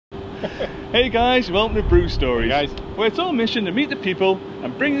Hey guys, welcome to Brew Stories. Hey guys. Where it's our mission to meet the people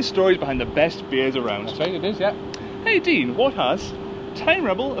and bring the stories behind the best beers around. That's right, it is, yeah. Hey Dean, what has Time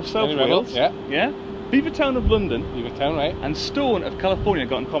Rebel of South Time Wales, Rebel, yeah, Beavertown of London, Beavertown, right. and Stone of California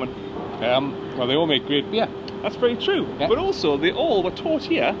got in common? Well, they all make great beer. That's very true, yeah. But also they all were taught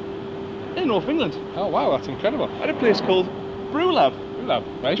here in North England. Oh wow, that's incredible. At a place called Brewlab. Brewlab,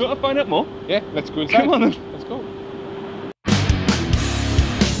 right. Do you want to find out more? Yeah, let's go inside. Come on then. Let's go.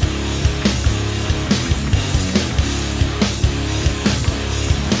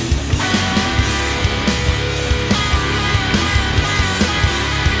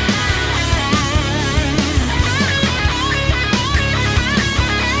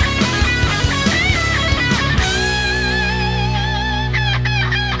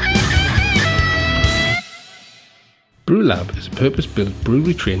 Brewlab is a purpose-built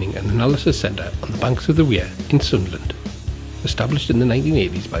brewery training and analysis centre on the banks of the Wear in Sunderland. Established in the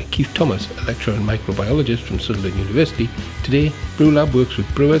 1980s by Keith Thomas, a lecturer and microbiologist from Sunderland University, today Brewlab works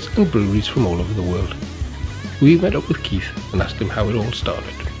with brewers and breweries from all over the world. We met up with Keith and asked him how it all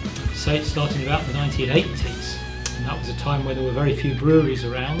started. So it started about the 1980s, and that was a time where there were very few breweries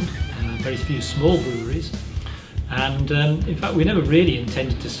around, very few small breweries, and in fact we never really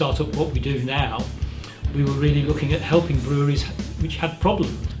intended to start up what we do now. We were really looking at helping breweries which had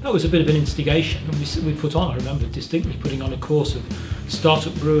problems. That was a bit of an instigation, and we put on, I remember distinctly putting on a course of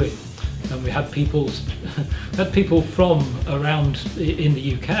startup brewing, and we had people from around in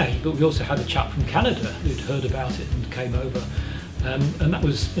the UK, but we also had a chap from Canada who'd heard about it and came over, and that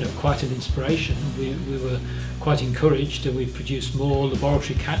was, you know, quite an inspiration. We were quite encouraged, and we produced more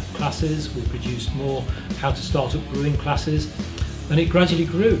laboratory classes, we produced more how to start up brewing classes. And it gradually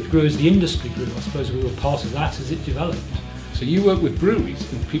grew. It grew as the industry grew. I suppose we were part of that as it developed. So you work with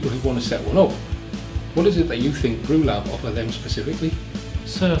breweries and people who want to set one up. What is it that you think Brewlab offer them specifically?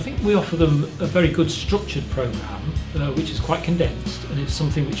 So I think we offer them a very good structured programme, which is quite condensed, and it's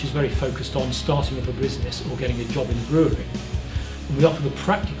something which is very focused on starting up a business or getting a job in a brewery. And we offer the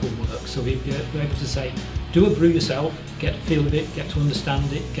practical work, so we're able to say, do a brew yourself, get a feel of it, get to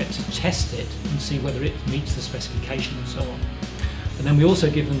understand it, get to test it and see whether it meets the specification and so on. And then we also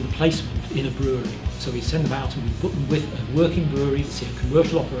give them the placement in a brewery. So we send them out and we put them with a working brewery, they see a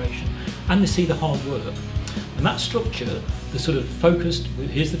commercial operation, and they see the hard work. And that structure, the sort of focused,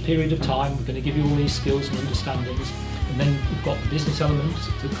 here's the period of time, we're going to give you all these skills and understandings, and then we've got the business elements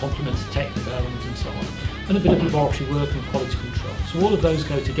to complement the technical elements and so on, and a bit of laboratory work and quality control. So all of those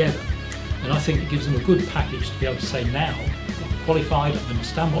go together, and I think it gives them a good package to be able to say, now, I'm qualified, I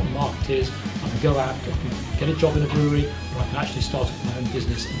understand what the market is, I can go out, I can get a job in a brewery, or I can actually start up my own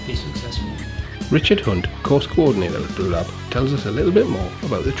business and be successful. Richard Hunt, course coordinator at Brewlab, tells us a little bit more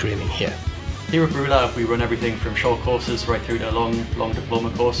about the training here. Here at Brewlab we run everything from short courses right through to long diploma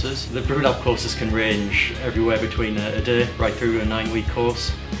courses. The Brewlab courses can range everywhere between a day right through to a 9-week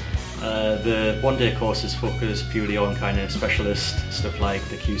course. The 1-day courses focus purely on kind of specialist stuff like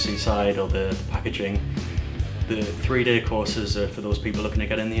the QC side or the packaging. The 3-day courses are for those people looking to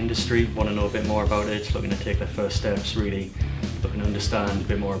get in the industry, want to know a bit more about it, looking to take their first steps, really looking to understand a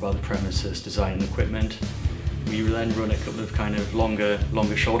bit more about the premises, design and equipment. We then run a couple of kind of longer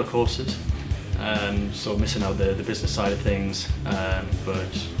shorter courses, so missing out the business side of things,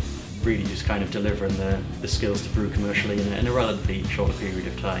 but really just kind of delivering the skills to brew commercially in a relatively shorter period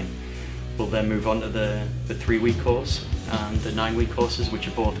of time. We'll then move on to the 3-week course and the 9-week courses, which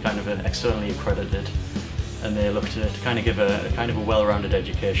are both kind of externally accredited, and they look to kind of give a kind of a well-rounded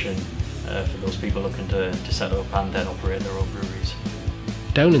education for those people looking to set up and then operate their own breweries.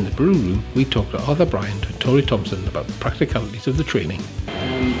 Down in the brew room, we talked to Arthur Bryant and Tori Thompson about the practicalities of the training.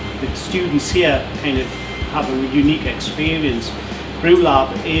 The students here kind of have a unique experience.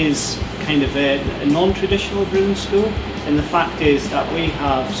 Brewlab is kind of a non-traditional brewing school, and the fact is that we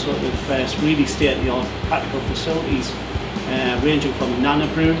have sort of really state-of-the-art practical facilities, ranging from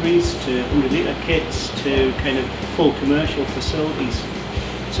nano breweries to 100-litre kits to kind of full commercial facilities.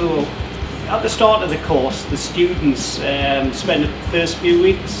 So at the start of the course, the students spend the first few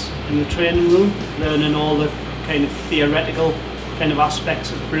weeks in the training room learning all the kind of theoretical kind of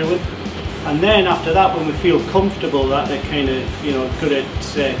aspects of brewing, and then after that, when we feel comfortable that they're kind of, you know, good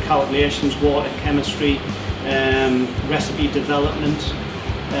at calculations, water chemistry, recipe development,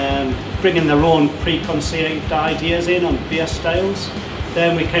 bringing their own preconceived ideas in on beer styles,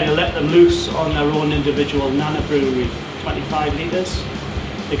 then we kind of let them loose on their own individual nano brewery, 25 litres.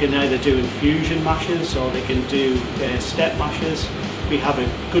 They can either do infusion mashes or they can do step mashes. We have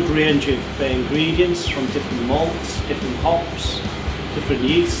a good range of ingredients from different malts, different hops, different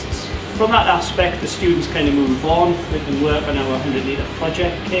yeasts, from that aspect, the students kind of move on. They can work on our 100-litre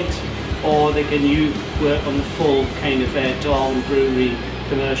project kit, or they can work on the full kind of Darwin Brewery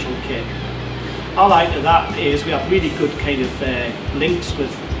commercial kit. All I like to that is we have really good kind of links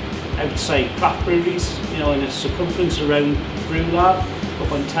with outside craft breweries, you know, in a circumference around Brewlab,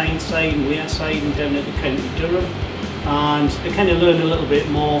 up on Tyneside and Wearside and down at the County Durham. And they kind of learn a little bit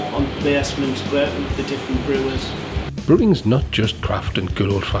more on placement, working with the different brewers. Brewing's not just craft and good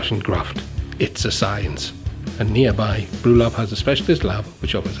old-fashioned graft, it's a science. And nearby, Brewlab has a specialist lab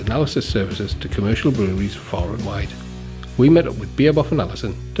which offers analysis services to commercial breweries far and wide. We met up with Beer Buff and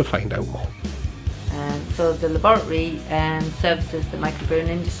Alison to find out more. So the laboratory services the microbrewing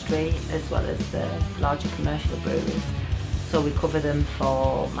industry as well as the larger commercial breweries. So we cover them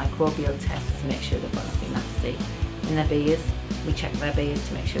for microbial tests to make sure they've got nothing nasty in their beers. We check their beers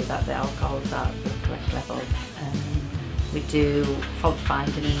to make sure that the alcohols are at the correct level. We do fault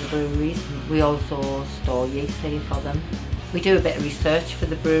finding in the breweries. We also store yeast here for them. We do a bit of research for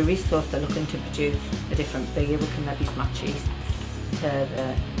the breweries, so if they're looking to produce a different beer, we can maybe match yeast to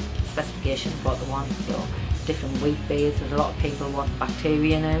the specifications what they want. So different wheat beers, there's a lot of people want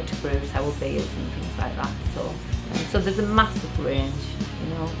bacteria now to brew sour beers and things like that. So there's a massive range.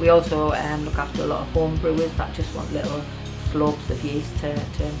 You know, we also look after a lot of home brewers that just want little slopes of yeast to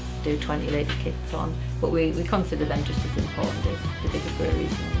do 20-litre kits on. But we consider them just as important as the bigger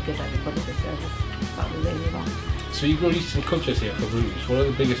breweries, and we give everybody the service that we really want. So you grow yeast and cultures here for breweries. What are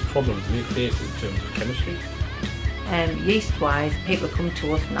the biggest problems they face in terms of chemistry? Yeast-wise, people come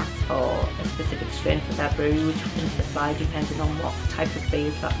to us and ask for a specific strain for their brewery, which we can supply depending on what type of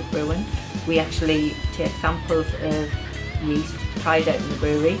beers that they're brewing. We actually take samples of yeast, try it out in the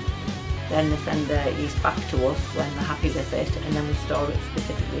brewery, then they send the yeast back to us when they're happy with it, and then we store it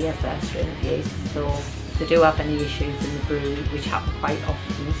specifically as their strain of yeast. So if they do have any issues in the brewery, which happen quite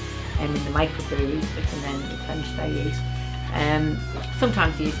often in the microbreweries, we can then replenish their yeast.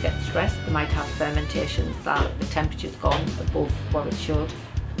 Sometimes the yeast gets stressed. They might have fermentations that the temperature's gone above what it should,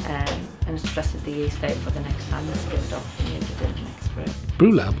 and it stresses the yeast out for the next time it's stripped off and used in the next brew.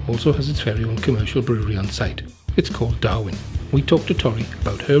 Brewlab also has its very own commercial brewery on site. It's called Darwin. We talked to Tori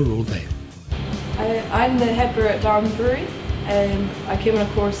about her role there. I'm the head brewer at Darwin Brewery. I came on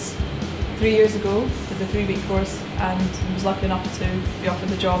a course 3 years ago, did the 3-week course, and was lucky enough to be offered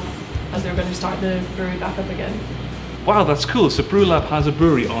the job as they were going to start the brewery back up again. Wow, that's cool. So Brewlab has a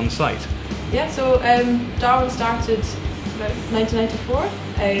brewery on site. Yeah, so Darwin started about 1994,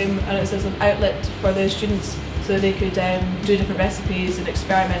 and it was as an outlet for the students so they could do different recipes and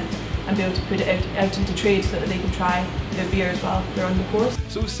experiment and be able to put it out into trade so that they can try their beers while they're on the course.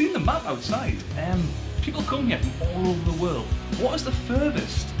 So we've seen the map outside. People come here from all over the world. What is the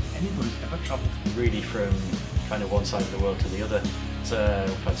furthest anybody's ever travelled? Really from kind of one side of the world to the other. So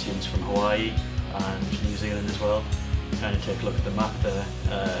we've had students from Hawaii and New Zealand as well. Kind of take a look at the map there,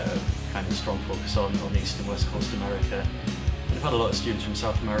 kind of strong focus on East and West Coast America. And we've had a lot of students from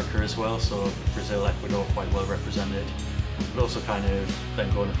South America as well, so Brazil, Ecuador quite well represented. But also kind of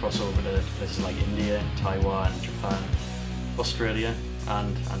then going across over to places like India, Taiwan, Japan, Australia,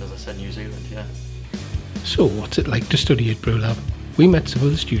 and as I said, New Zealand, yeah. So what's it like to study at Brewlab? We met some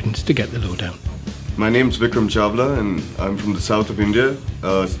of the students to get the lowdown. My name's Vikram Chawla and I'm from the south of India,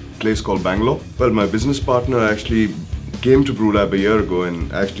 a place called Bangalore. Well, my business partner actually came to Brewlab a year ago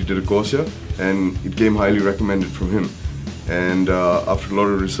and actually did a course here, and it came highly recommended from him. And after a lot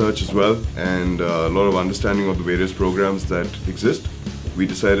of research as well and a lot of understanding of the various programs that exist, we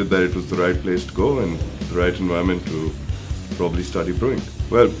decided that it was the right place to go and the right environment to probably study brewing.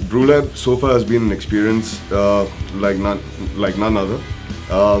 Well, Brewlab so far has been an experience like none other.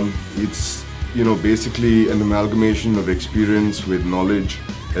 It's basically an amalgamation of experience with knowledge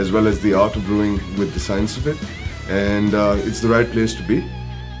as well as the art of brewing with the science of it. And it's the right place to be.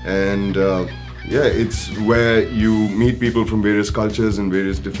 And yeah, it's where you meet people from various cultures and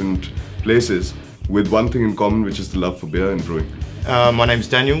various different places with one thing in common, which is the love for beer and brewing. My name's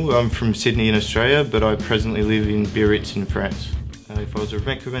Daniel. I'm from Sydney in Australia, but I presently live in Biarritz in France. If I was to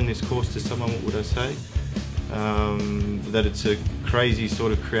recommend this course to someone, what would I say? That it's a crazy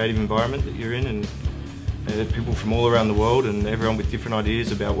sort of creative environment that you're in, and people from all around the world and everyone with different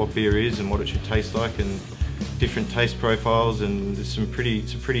ideas about what beer is and what it should taste like, and different taste profiles, and it's a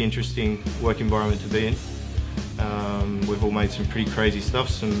pretty interesting work environment to be in. We've all made some pretty crazy stuff,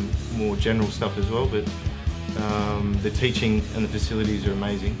 some more general stuff as well, but the teaching and the facilities are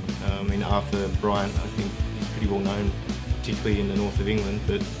amazing. I mean, Arthur Bryant, I think he's pretty well known, particularly in the north of England,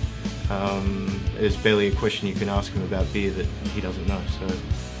 but there's barely a question you can ask him about beer that he doesn't know. So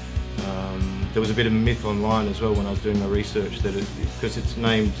There was a bit of a myth online as well when I was doing my research that because it's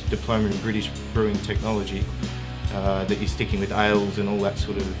named Diploma in British Brewing Technology, that you're sticking with ales and all that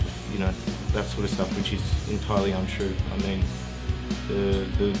sort of, that sort of stuff, which is entirely untrue. I mean,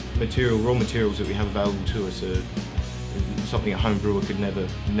 the raw materials that we have available to us are something a home brewer could never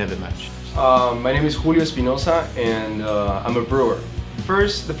match. My name is Julio Espinosa, and I'm a brewer.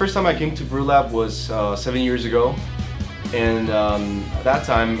 The first time I came to Brewlab was 7 years ago, and at that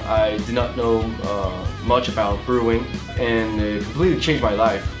time I did not know much about brewing, and it completely changed my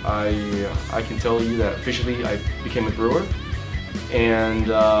life. I can tell you that officially I became a brewer, and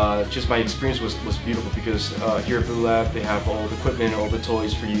just my experience was beautiful, because here at Brewlab they have all the equipment, all the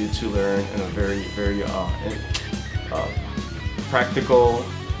toys for you to learn in a very practical,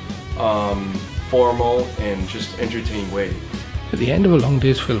 formal, and just entertaining way. At the end of a long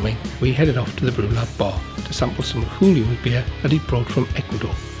day's filming, we headed off to the Brewlab bar to sample some of Julio's beer that he brought from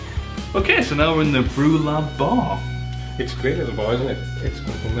Ecuador. Okay, so now we're in the Brewlab bar. It's a great little bar, isn't it? It's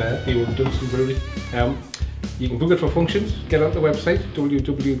come from the old Dunstan Brewery. You can book it for functions. Get on the website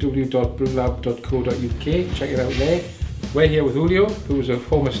www.brewlab.co.uk. Check it out there. We're here with Julio, who was a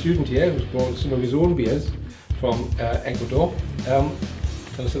former student here, who's brought some of his own beers from Ecuador. Tell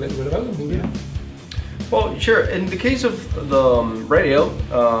us a little bit about them, Julio. Well, sure. In the case of the red ale,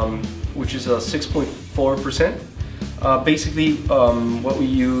 which is a 6.4%, basically what we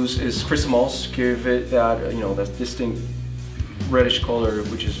use is crystal malts to give it that that distinct reddish color,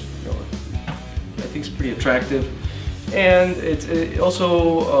 which is I think is pretty attractive. And it's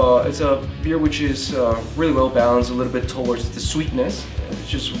a beer which is really well balanced, a little bit towards the sweetness. It's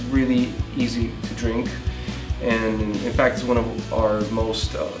just really easy to drink, and in fact it's one of our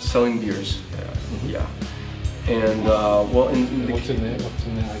most selling beers. Yeah. And well, what's in the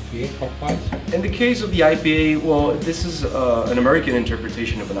IPA hop-wise? In the case of the IPA, well, this is an American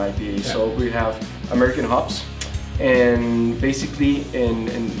interpretation of an IPA. Yeah. So we have American hops, and basically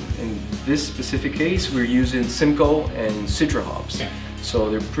in this specific case, we're using Simcoe and Citra hops. Yeah. So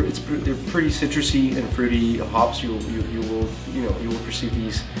they're pretty citrusy and fruity hops. You will perceive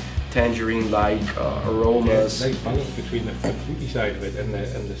these tangerine-like aromas. Yeah, nice balance between the fruity side of it and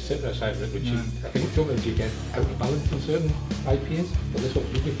the citra side of it, which I think sometimes you get out of balance in certain IPAs, but this one's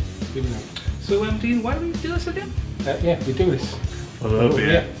really nice. So Dean, why do we do this again? Yeah, we do this. I love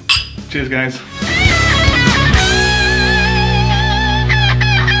beer. Cheers, guys.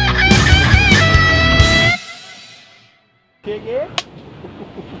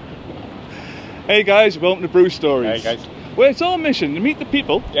 Hey guys, welcome to Brew Stories. Hey guys. Where it's our mission to meet the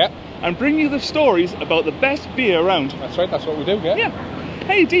people, and bring you the stories about the best beer around. That's right, that's what we do, yeah.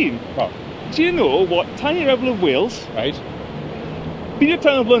 Hey Dean, what? Do you know what Tiny Rebel of Wales,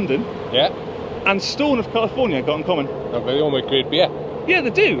 Beertown of London, and Stone of California got in common? Oh, they all make great beer. Yeah, they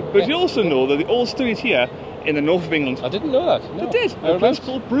do, but you also know that they all studied here in the north of England. I didn't know that. No. They did, a place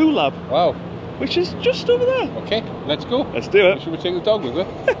called Brewlab. Wow. Which is just over there. Okay, let's go. Let's do it. Should we take the dog with us?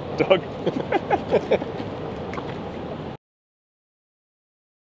 Dog.